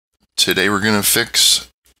Today we're going to fix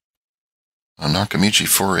a Nakamichi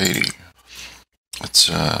 480. It's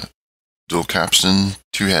a dual capstan,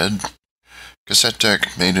 2-head cassette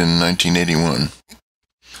deck made in 1981.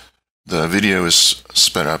 The video is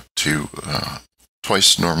sped up to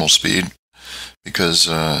twice normal speed because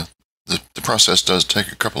the process does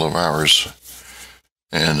take a couple of hours,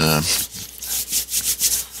 and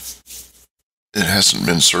it hasn't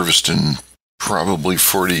been serviced in probably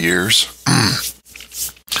 40 years.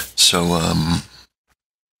 So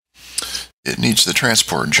it needs the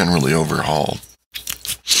transport generally overhauled.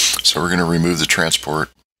 So we're going to remove the transport,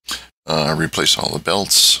 replace all the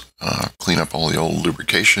belts, clean up all the old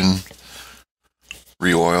lubrication,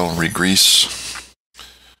 re-oil, re-grease,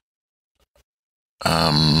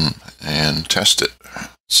 and test it.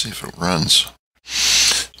 See if it runs.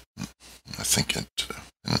 I think it.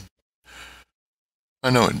 I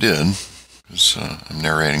know it did, because I'm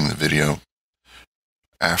narrating the video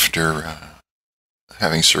after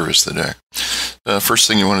having serviced the deck. The first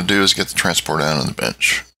thing you want to do is get the transport out on the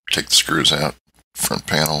bench. Take the screws out, front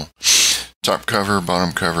panel, top cover,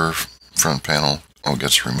 bottom cover, front panel, all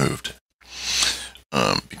gets removed.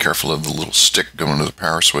 Be careful of the little stick going to the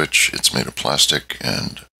power switch. It's made of plastic,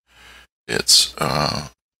 and it's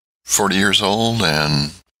 40 years old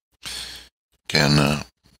and can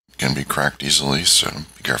be cracked easily, so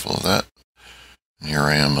be careful of that. And here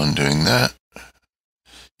I am undoing that.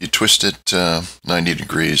 You twist it 90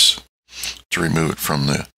 degrees to remove it from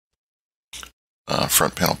the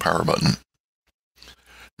front panel power button.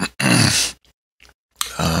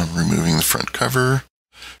 Removing the front cover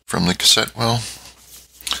from the cassette well,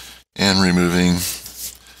 and removing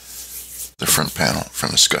the front panel from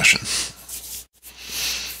the escutcheon.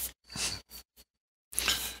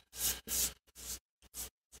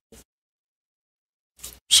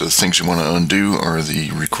 So the things you want to undo are the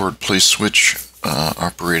record play switch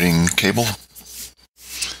operating cable.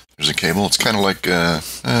 There's a cable. It's kind of like a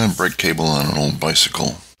brake cable on an old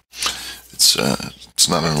bicycle. It's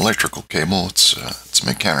not an electrical cable. It's a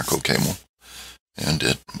mechanical cable,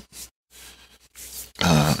 and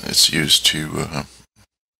it's used to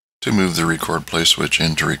move the record play switch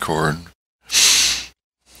in to record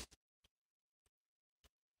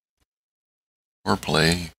or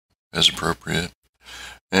play as appropriate.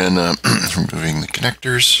 And removing the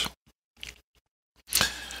connectors.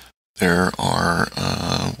 There are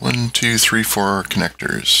 1, 2, 3, 4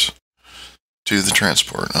 connectors to the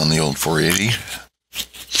transport on the old 480.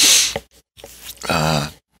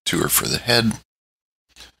 2 are for the head,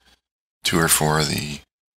 2 are for the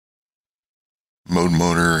mode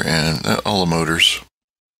motor and all the motors.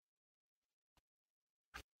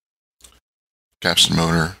 Capstan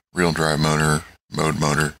motor, real drive motor, mode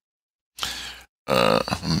motor.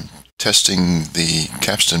 I'm testing the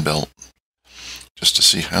capstan belt just to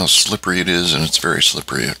see how slippery it is, and it's very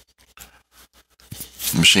slippery.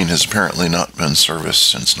 The machine has apparently not been serviced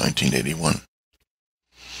since 1981.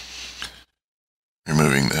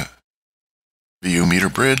 Removing the VU meter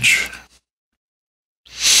bridge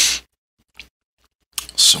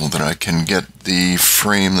so that I can get the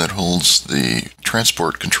frame that holds the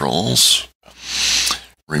transport controls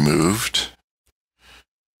removed,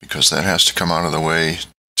 because that has to come out of the way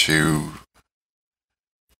to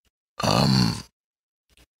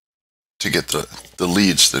get the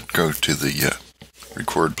leads that go to the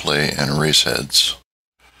record play and erase heads.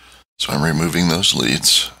 So I'm removing those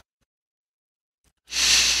leads.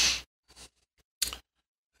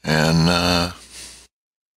 And at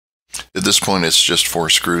this point it's just 4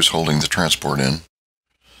 screws holding the transport in. You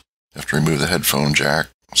have to remove the headphone jack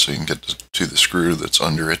so you can get to the screw that's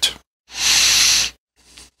under it.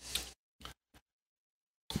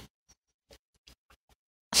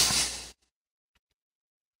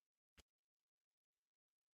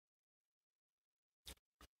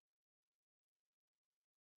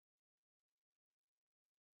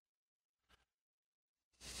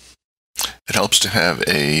 It helps to have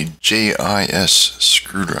a JIS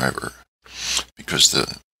screwdriver, because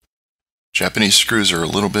the Japanese screws are a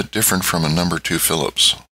little bit different from a number 2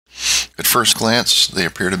 Phillips. At first glance, they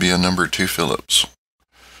appear to be a number 2 Phillips,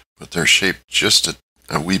 but they're shaped just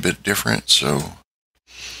a wee bit different, so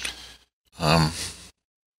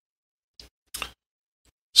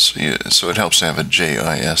so it helps to have a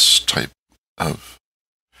JIS type of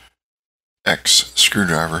X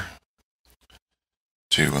screwdriver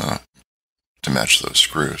to match those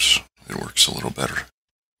screws. It works a little better.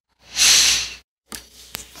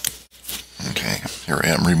 Okay, here I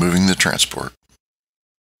am removing the transport.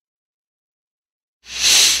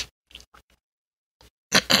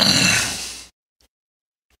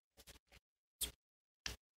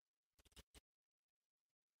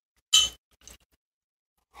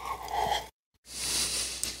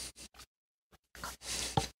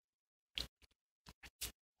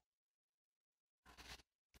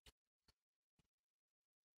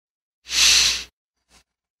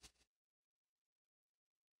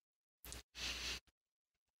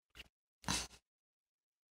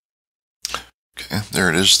 There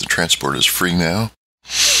it is. The transport is free now.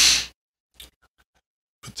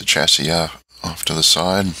 Put the chassis off to the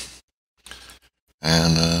side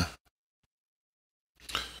and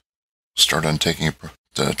start on taking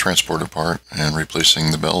the transport apart and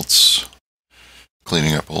replacing the belts,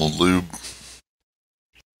 cleaning up old lube.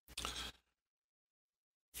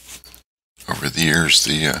 Over the years,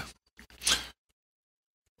 the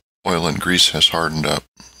oil and grease has hardened up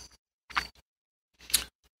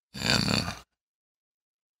and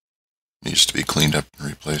needs to be cleaned up and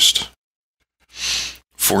replaced.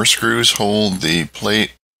 4 screws hold the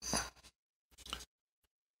plate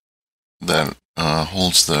that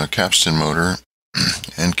holds the capstan motor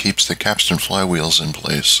and keeps the capstan flywheels in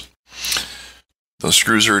place. Those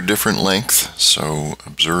screws are a different length, so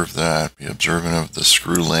observe that. Be observant of the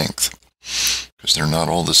screw length, because they're not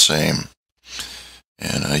all the same.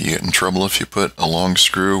 And you get in trouble if you put a long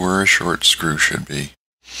screw where a short screw should be,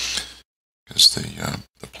 because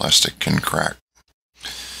the plastic can crack.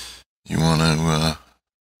 You want to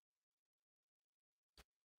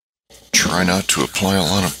try not to apply a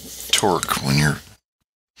lot of torque when you're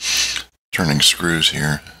turning screws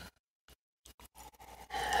here.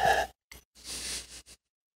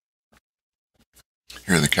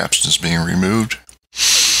 Here the capstan is being removed.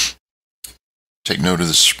 Take note of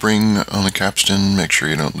the spring on the capstan. Make sure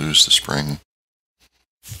you don't lose the spring.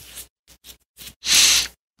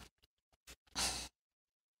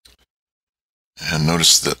 And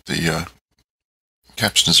notice that the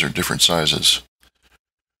capstans are different sizes.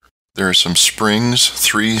 There are some springs,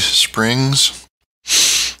 3 springs,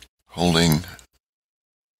 holding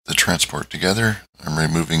the transport together. I'm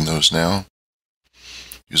removing those now,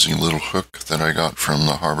 using a little hook that I got from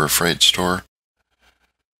the Harbor Freight store.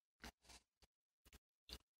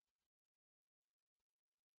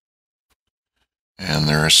 And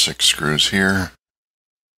there are 6 screws here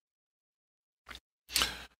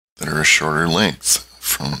that are a shorter length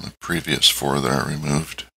from the previous 4 that I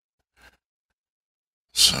removed.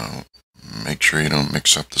 So make sure you don't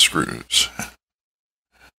mix up the screws.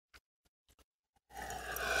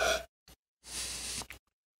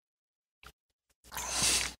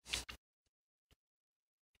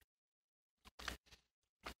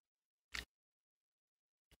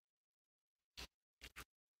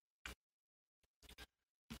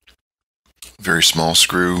 Very small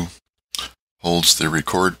screw holds the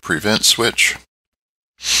record prevent switch.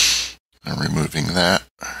 I'm removing that.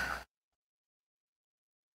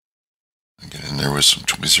 Get in there with some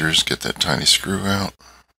tweezers, get that tiny screw out.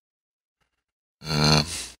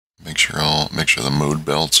 Make sure the mode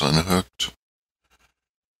belt's unhooked.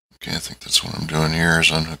 Okay, I think that's what I'm doing here,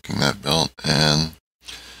 is unhooking that belt, and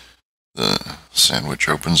the sandwich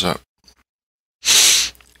opens up.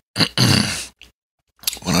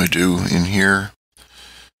 What I do in here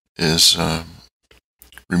is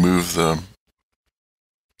remove the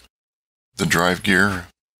drive gear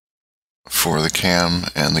for the cam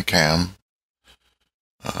and the cam,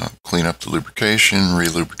 clean up the lubrication,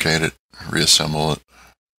 re-lubricate it, reassemble it,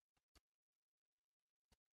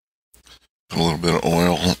 put a little bit of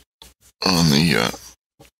oil on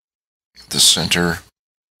the center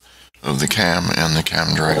of the cam and the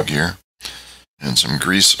cam drive gear, and some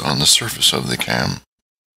grease on the surface of the cam.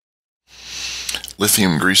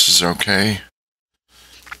 Lithium grease is okay.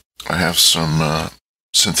 I have some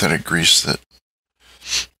synthetic grease that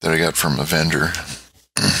I got from a vendor.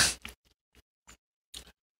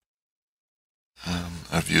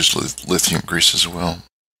 I've used lithium grease as well.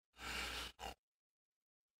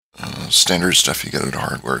 Standard stuff you get at a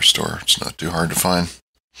hardware store. It's not too hard to find.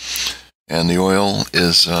 And the oil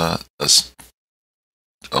is a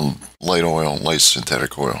light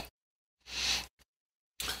synthetic oil.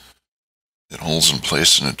 It holds in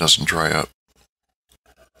place and it doesn't dry up.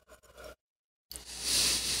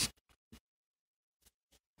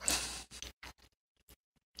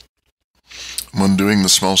 I'm undoing the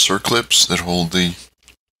small circlips that hold the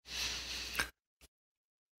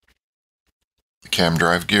cam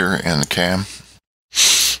drive gear and the cam.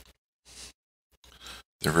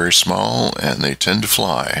 They're very small and they tend to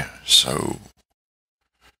fly, so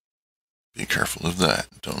be careful of that.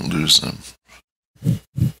 Don't lose them.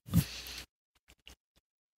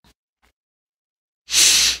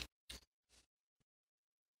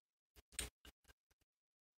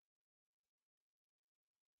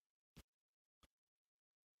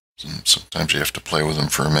 Sometimes you have to play with them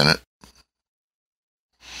for a minute.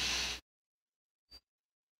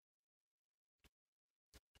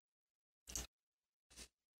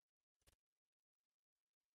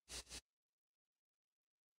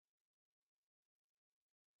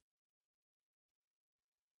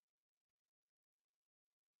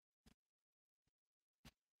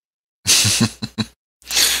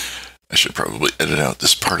 should probably edit out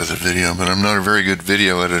this part of the video, but I'm not a very good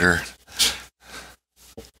video editor.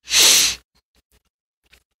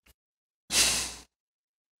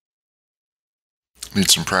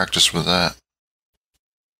 Need some practice with that.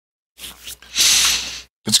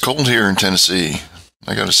 It's cold here in Tennessee.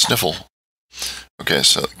 I got a sniffle. Okay,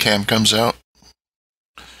 so the cam comes out.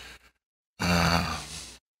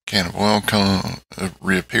 Can of oil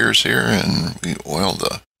reappears here, and we oil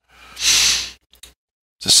the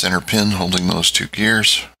center pin holding those two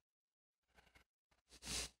gears.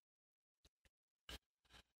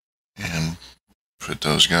 And put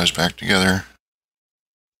those guys back together.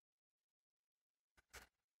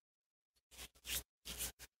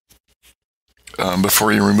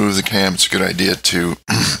 Before you remove the cam, it's a good idea to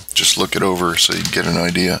just look it over so you get an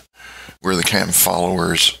idea where the cam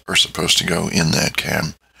followers are supposed to go in that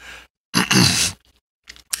cam.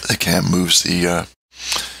 The cam moves the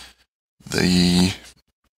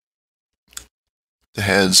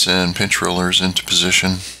heads and pinch rollers into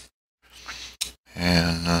position,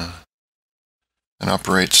 and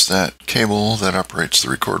operates that cable that operates the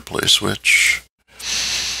record play switch.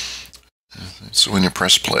 So when you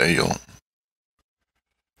press play, you'll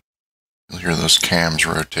hear those cams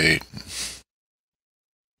rotate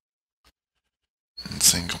and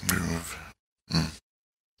single move.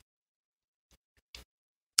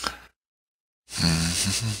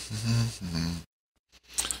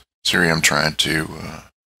 So here I'm trying to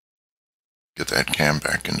get that cam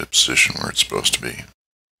back into position where it's supposed to be.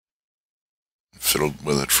 Fiddled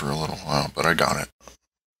with it for a little while, but I got it.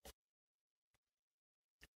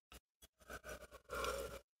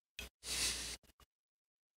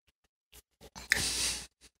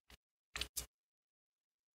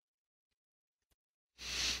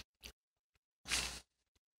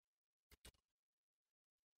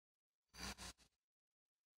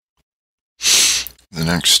 The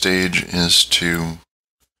next stage is to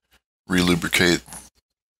re-lubricate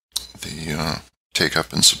the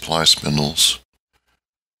take-up and supply spindles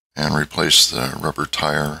and replace the rubber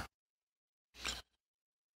tire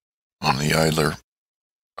on the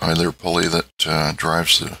idler pulley that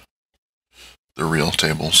drives the reel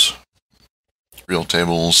tables. Reel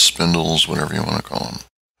tables, spindles, whatever you want to call them.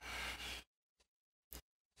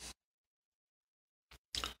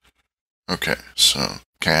 Okay, so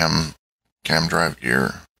cam drive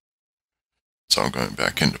gear, it's all going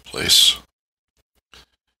back into place.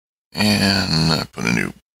 And I put a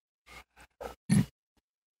new,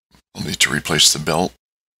 I'll need to replace the belt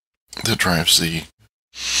that drives the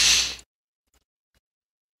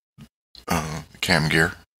cam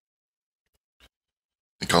gear.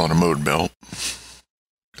 They call it a mode belt. It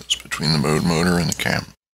goes between the mode motor and the cam.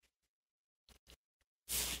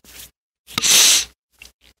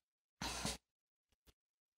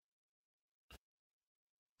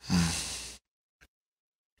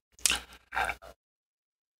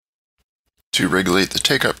 To regulate the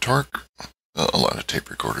take-up torque, a lot of tape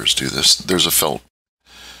recorders do this. There's a felt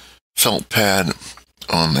pad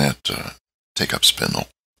on that take-up spindle,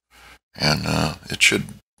 and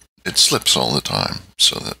it slips all the time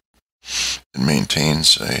so that it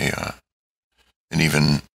maintains an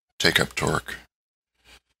even take-up torque.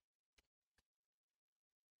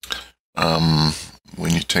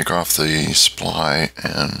 When you take off the supply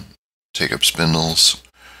and take-up spindles,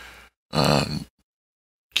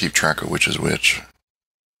 keep track of which is which,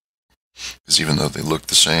 because even though they look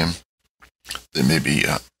the same, they may be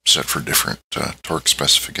set for different torque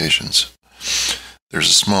specifications. There's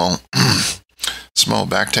a small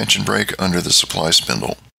back tension brake under the supply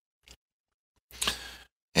spindle,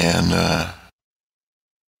 and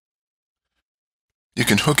you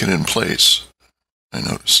can hook it in place, I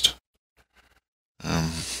noticed.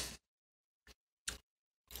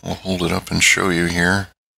 I'll hold it up and show you here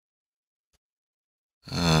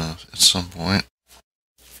at some point.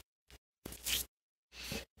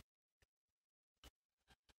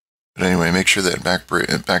 But anyway, make sure that back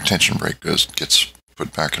tension brake gets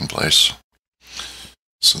put back in place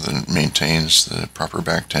so that it maintains the proper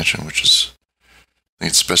back tension, which is, I think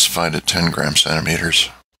it's specified at 10 gram-centimeters.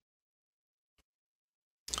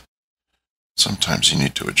 Sometimes you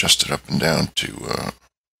need to adjust it up and down to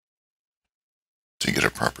get a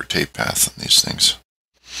proper tape path on these things.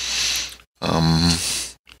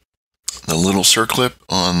 The little circlip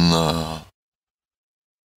on the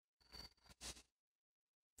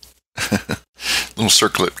little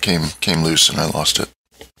circlip came loose and I lost it,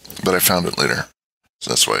 but I found it later,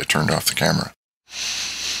 so that's why I turned off the camera.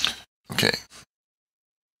 Okay,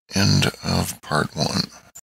 end of part 1.